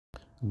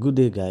Good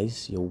day,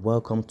 guys. You're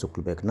welcome to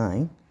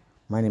Clubec9.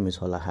 My name is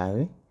Hola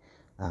Harry.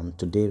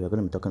 Today we're going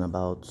to be talking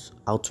about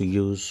how to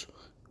use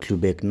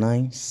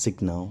Clubec9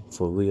 signal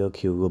for real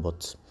kill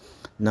robots.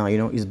 Now,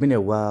 it's been a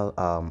while.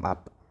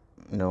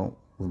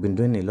 We've been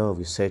doing a lot of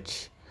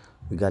research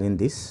regarding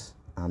this,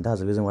 and that's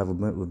the reason why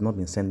we've not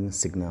been sending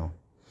signal.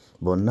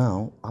 But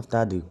now,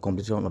 after the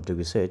completion of the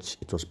research,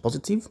 it was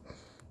positive.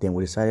 Then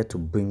we decided to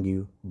bring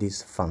you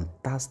this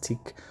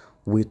fantastic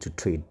way to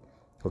trade.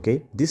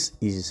 Okay, this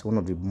is one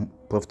of the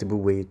profitable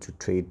way to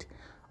trade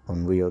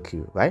on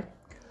RealQ, right?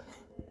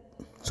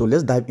 So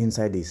let's dive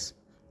inside this.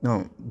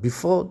 Now,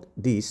 before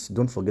this,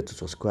 don't forget to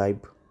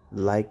subscribe,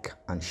 like,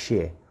 and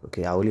share.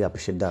 Okay, I really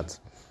appreciate that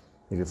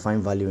if you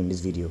find value in this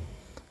video.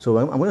 So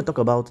I'm going to talk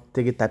about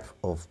three types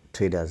of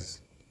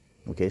traders.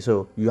 Okay,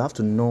 so you have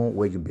to know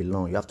where you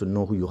belong. You have to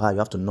know who you are. You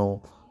have to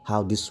know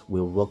how this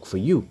will work for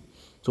you.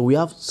 So we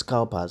have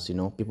scalpers,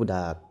 people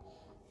that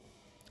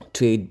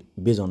trade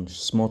based on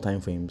small time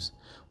frames.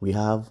 We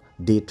have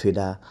day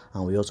trader,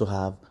 and we also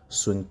have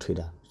swing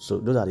trader. So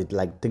those are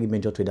the three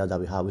major traders that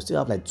we have. We still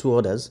have like two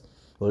others,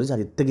 but these are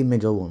the three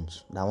major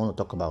ones that I want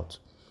to talk about.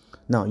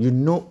 Now, you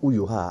know who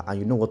you are and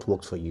you know what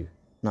works for you.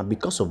 Now,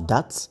 because of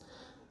that,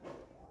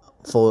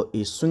 for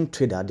a swing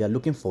trader, they are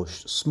looking for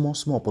small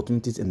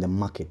opportunities in the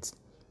market.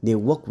 They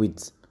work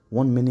with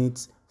 1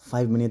 minute,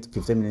 5 minutes,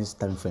 15 minutes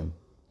time frame.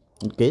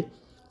 Okay,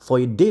 for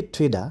a day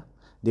trader,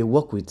 they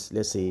work with,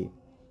 let's say,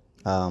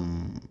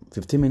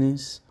 15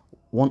 minutes,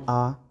 1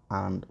 hour,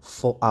 and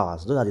 4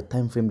 hours. Those are the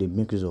time frame they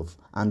make use of.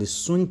 And the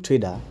swing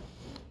trader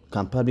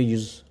can probably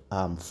use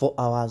 4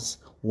 hours,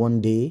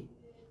 1 day,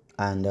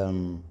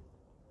 and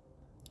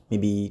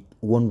maybe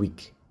 1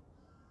 week.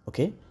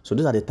 Okay, so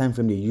those are the time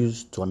frame they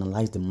use to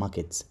analyze the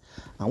market.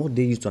 And what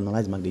they use to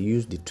analyze the market, they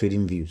use the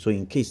trading view. So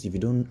in case if you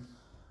don't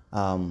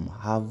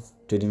have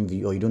trading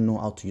view, or you don't know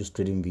how to use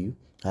trading view,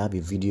 I have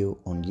a video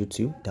on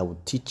YouTube that will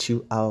teach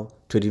you how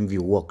trading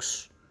view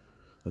works.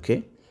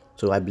 Okay,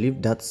 so I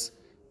believe that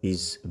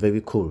is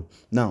very cool.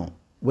 Now,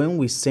 when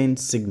we send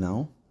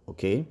signal,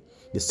 okay,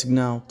 the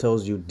signal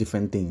tells you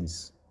different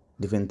things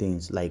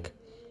like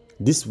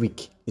this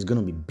week is going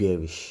to be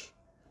bearish,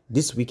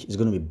 this week is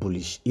going to be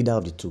bullish, either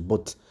of the two.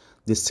 But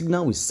the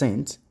signal we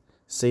sent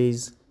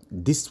says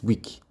this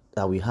week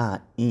that we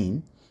are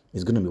in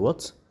is going to be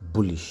what?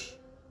 Bullish.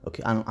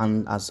 Okay,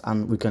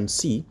 and we can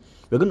see,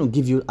 we're going to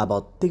give you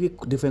about 3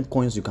 different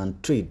coins you can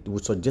trade.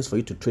 We suggest for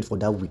you to trade for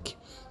that week.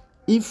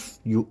 If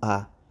you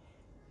are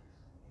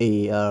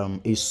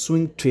a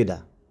swing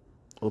trader,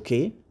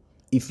 okay,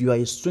 if you are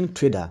a swing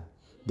trader,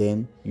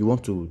 then you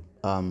want to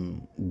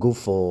go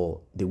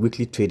for the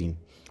weekly trading.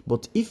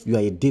 But if you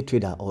are a day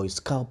trader or a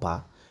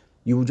scalper,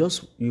 you will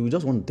just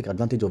want to take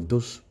advantage of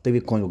those 3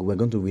 coins we're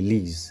going to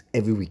release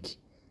every week.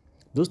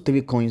 Those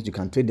 3 coins, you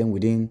can trade them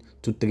within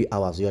 2-3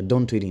 hours. You are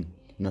done trading.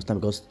 You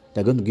understand? Because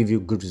they're going to give you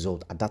good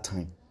result at that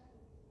time.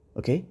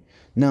 Okay,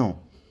 now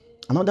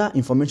another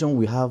information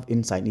we have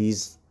inside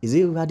is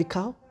it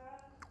radical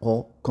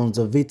or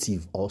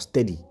conservative or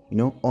steady?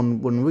 On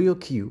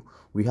RealQ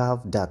we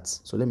have that.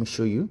 So let me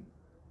show you.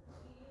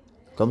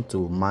 Come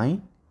to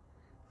mine,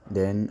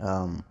 then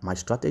my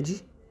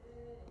strategy.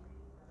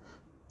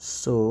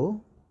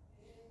 So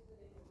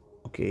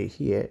okay,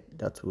 here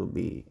that will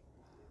be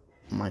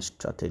my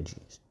strategy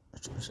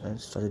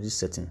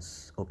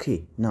settings.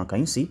 Okay, now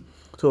can you see?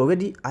 So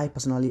already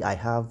I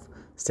have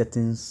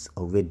settings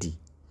already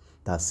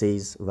that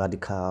says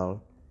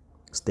radical,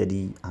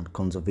 steady, and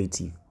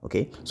conservative.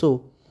 Okay,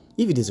 so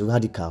if it is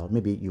radical,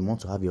 maybe you want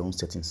to have your own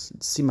settings.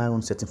 See my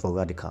own setting for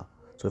radical.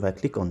 So if I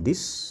click on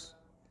this,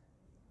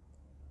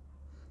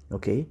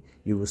 okay,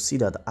 you will see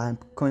that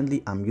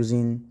I'm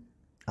using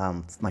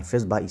my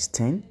first bar is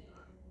 10,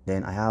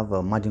 then I have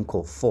a margin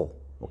call 4,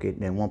 okay,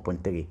 then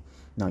 1.3.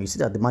 Now you see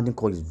that the margin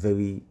call is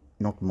very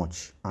not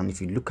much. And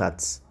if you look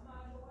at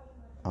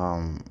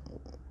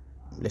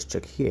let's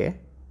check here,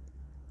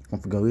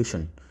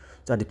 configuration,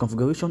 so the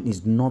configuration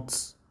is not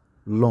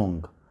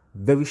long,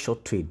 very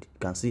short trade. You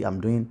can see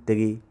I'm doing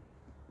 3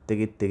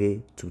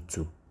 2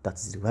 2. That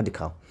is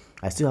radical.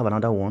 I still have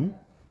another one,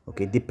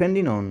 okay,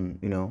 depending on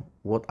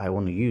what I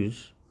want to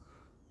use.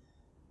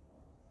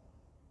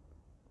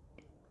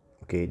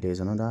 Okay, there's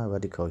another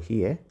radical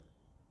here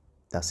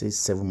that says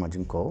 7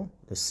 margin call.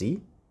 Let's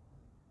see.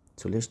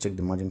 So let's check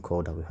the margin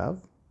call that we have.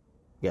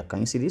 Yeah,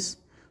 can you see this?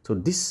 So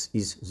this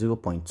is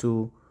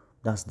 0.2.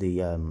 That's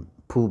the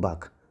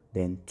pullback.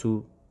 Then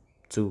 2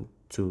 2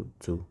 2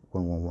 2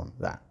 1 1 1.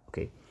 Right.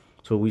 Okay.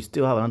 So we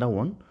still have another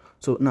one.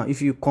 So now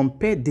if you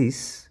compare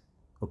this,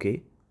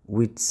 okay,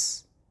 with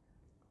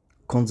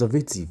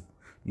conservative,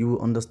 you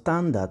will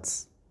understand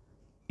that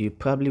you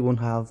probably won't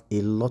have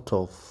a lot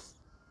of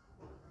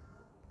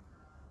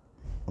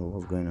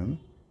what's going on.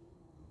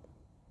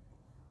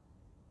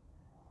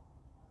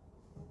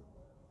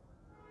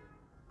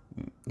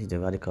 Is the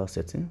radical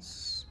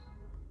settings.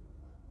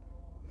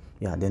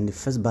 Yeah, then the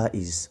first bar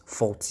is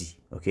 40.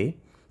 Okay,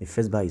 the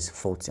first bar is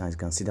 40, and you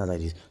can see that like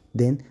this.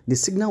 Then the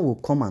signal will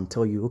come and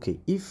tell you, okay,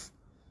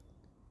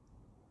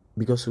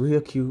 because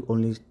RealQ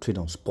only trade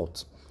on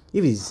spot.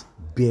 If it's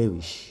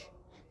bearish,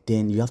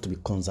 then you have to be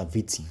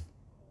conservative,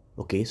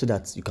 okay, so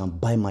that you can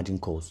buy margin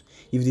calls.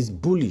 If it is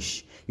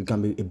bullish, you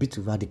can be a bit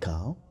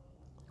radical,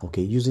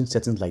 okay, using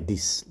settings like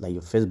this, like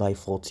your first buy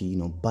 40, you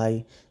know,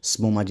 buy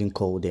small margin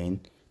call, then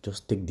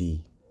just take the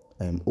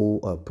whole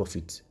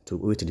profit to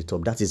way to the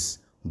top. That is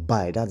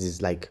buy. That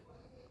is like,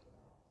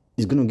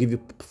 it's going to give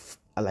you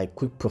like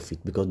quick profit,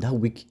 because that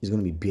week is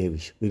going to be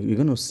bearish. You're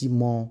going to see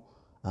more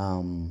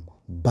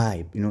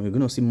buy, you know, you're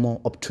going to see more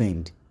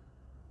uptrend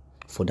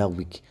for that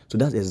week. So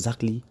that's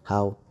exactly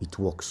how it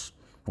works.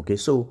 Okay,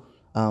 so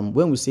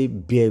when we say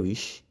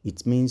bearish,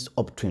 it means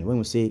uptrend. When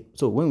we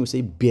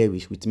say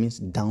bearish, it means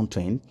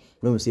downtrend.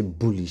 When we say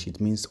bullish, it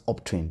means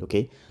uptrend.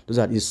 Okay, those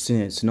are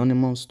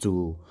synonymous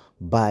to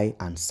buy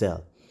and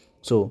sell.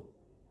 So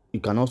you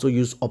can also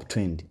use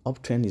uptrend.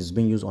 Uptrend is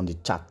being used on the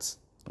charts.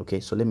 Okay,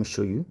 so let me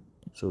show you.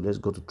 So let's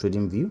go to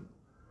trading view.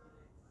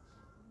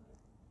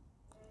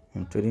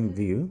 In trading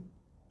view,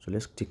 so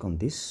let's click on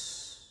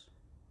this.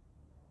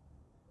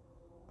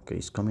 Okay,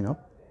 it's coming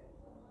up.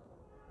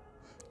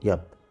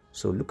 Yep.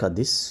 So look at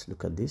this.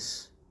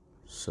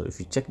 So if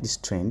you check this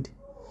trend,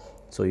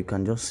 so you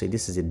can just say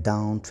this is a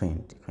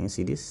downtrend. Can you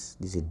see this?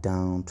 This is a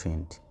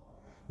downtrend.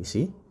 You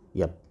see?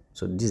 Yep.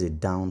 So this is a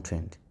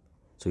downtrend.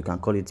 So you can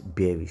call it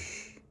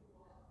bearish.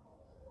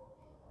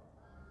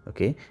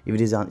 Okay. If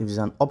it is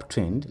an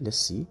uptrend, let's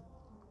see.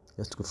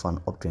 Let's go for an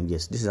uptrend.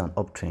 Yes, this is an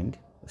uptrend.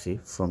 You see,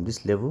 from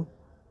this level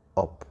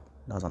up,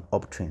 that's an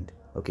uptrend.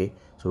 Okay.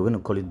 So we're going to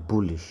call it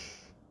bullish.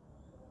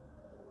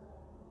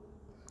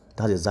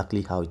 That's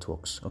exactly how it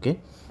works. Okay.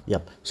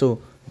 Yep.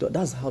 So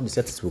that's how the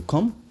settings will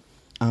come.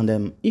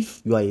 And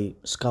if you are a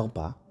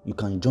scalper, you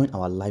can join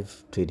our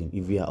live trading.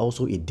 If you are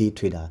also a day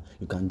trader,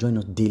 you can join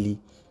us daily,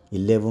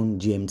 11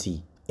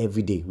 GMT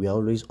every day. We are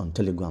always on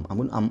Telegram.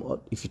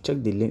 If you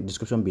check the link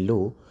description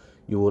below,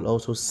 you will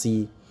also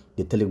see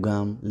the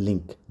Telegram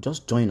link.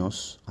 Just join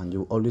us, and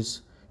you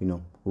always, you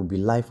know, will be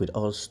live with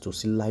us to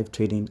see live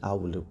trading. I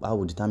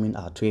will determine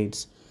our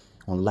trades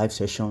on live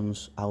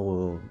sessions. I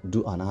will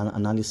do an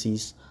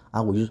analysis. I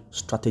will use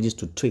strategies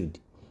to trade.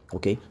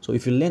 Okay, so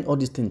if you learn all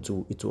these things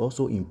too, it will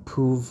also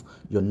improve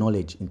your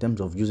knowledge in terms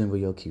of using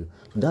VLQ.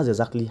 So that's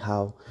exactly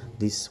how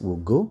this will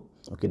go.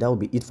 Okay, that will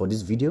be it for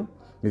this video.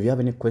 If you have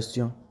any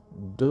question,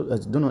 do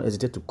not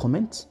hesitate to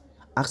comment.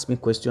 Ask me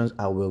questions,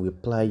 I will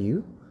reply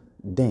you.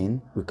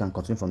 Then we can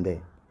continue from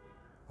there.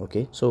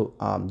 Okay, so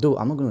though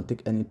I'm not going to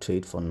take any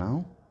trade for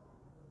now.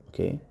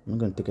 Okay, I'm not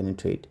going to take any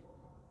trade.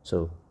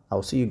 So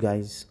I'll see you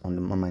guys on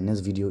my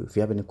next video. If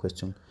you have any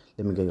question,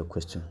 let me get your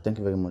question. Thank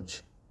you very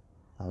much.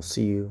 I'll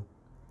see you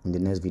in the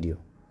next video.